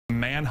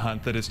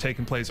Manhunt that has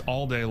taken place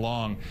all day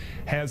long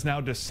has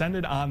now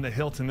descended on the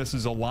Hilton. This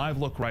is a live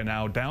look right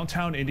now.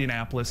 Downtown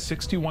Indianapolis,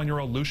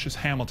 61-year-old Lucius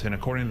Hamilton,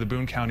 according to the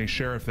Boone County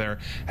Sheriff there,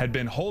 had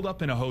been holed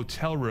up in a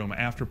hotel room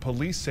after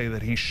police say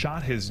that he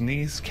shot his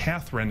niece,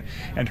 Catherine,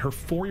 and her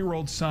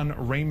 4-year-old son,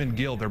 Raymond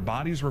Gill. Their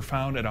bodies were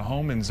found at a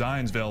home in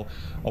Zionsville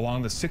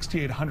along the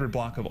 6800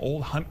 block of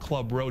Old Hunt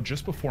Club Road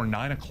just before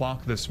 9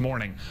 o'clock this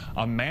morning.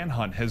 A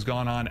manhunt has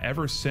gone on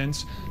ever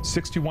since.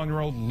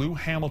 61-year-old Lou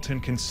Hamilton,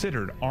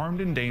 considered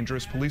armed and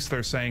dangerous. Police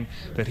there saying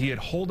that he had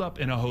holed up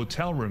in a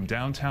hotel room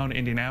downtown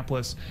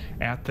Indianapolis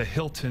at the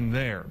Hilton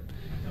there.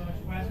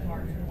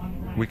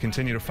 We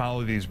continue to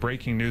follow these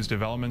breaking news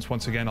developments.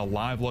 Once again, a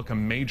live look, a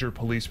major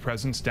police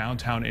presence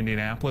downtown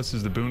Indianapolis,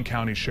 as the Boone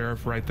County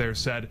Sheriff right there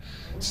said.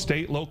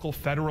 State, local,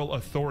 federal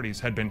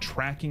authorities had been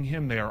tracking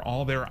him. They are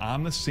all there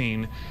on the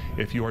scene.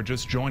 If you are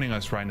just joining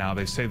us right now,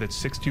 they say that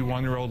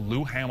 61-year-old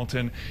Lou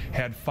Hamilton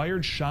had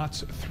fired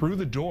shots through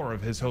the door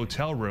of his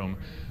hotel room.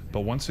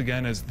 But once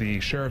again, as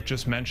the sheriff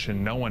just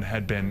mentioned, no one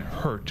had been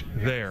hurt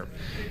there.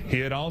 He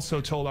had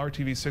also told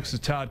RTV6's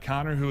Todd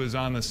Connor, who is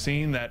on the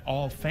scene, that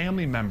all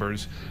family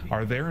members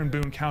are there in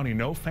Boone County.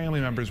 No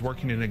family members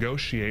working to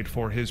negotiate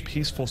for his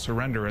peaceful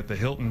surrender at the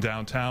Hilton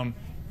downtown.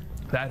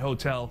 That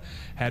hotel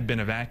had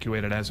been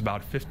evacuated as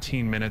about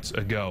 15 minutes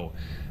ago.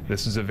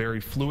 This is a very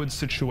fluid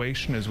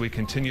situation as we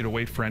continue to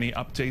wait for any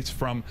updates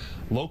from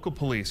local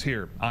police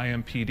here,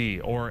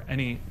 IMPD, or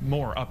any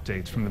more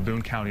updates from the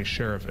Boone County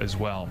Sheriff as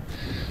well.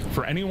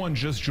 For anyone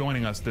just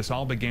joining us, this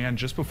all began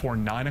just before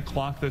 9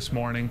 o'clock this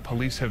morning.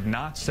 Police have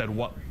not said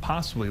what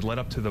possibly led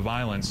up to the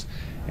violence,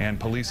 and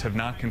police have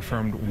not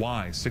confirmed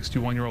why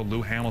 61-year-old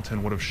Lou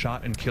Hamilton would have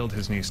shot and killed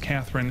his niece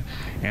Catherine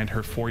and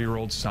her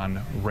 4-year-old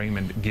son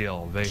Raymond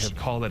Gill. They have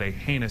called it a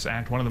heinous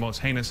act, one of the most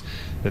heinous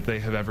that they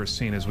have ever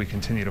seen, as we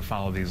continue to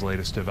follow these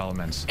latest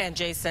developments. And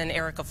Jason,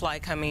 Erica Fly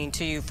coming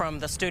to you from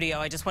the studio.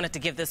 I just wanted to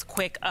give this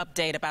quick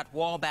update about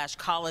Wabash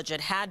College.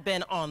 It had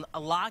been on a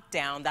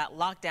lockdown. That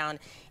lockdown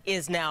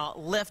is now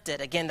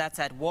lifted. Again, that's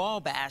at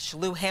Wabash.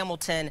 Lou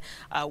Hamilton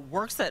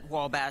works at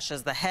Wabash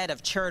as the head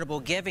of charitable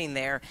giving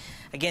there.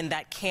 Again,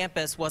 that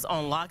campus was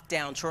on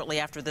lockdown shortly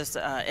after this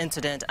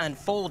incident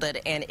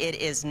unfolded, and it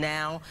is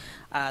now,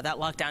 that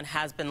lockdown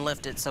has been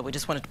lifted. So we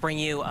just wanted to bring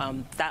you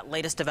that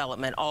latest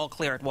development, all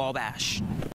clear at Wabash.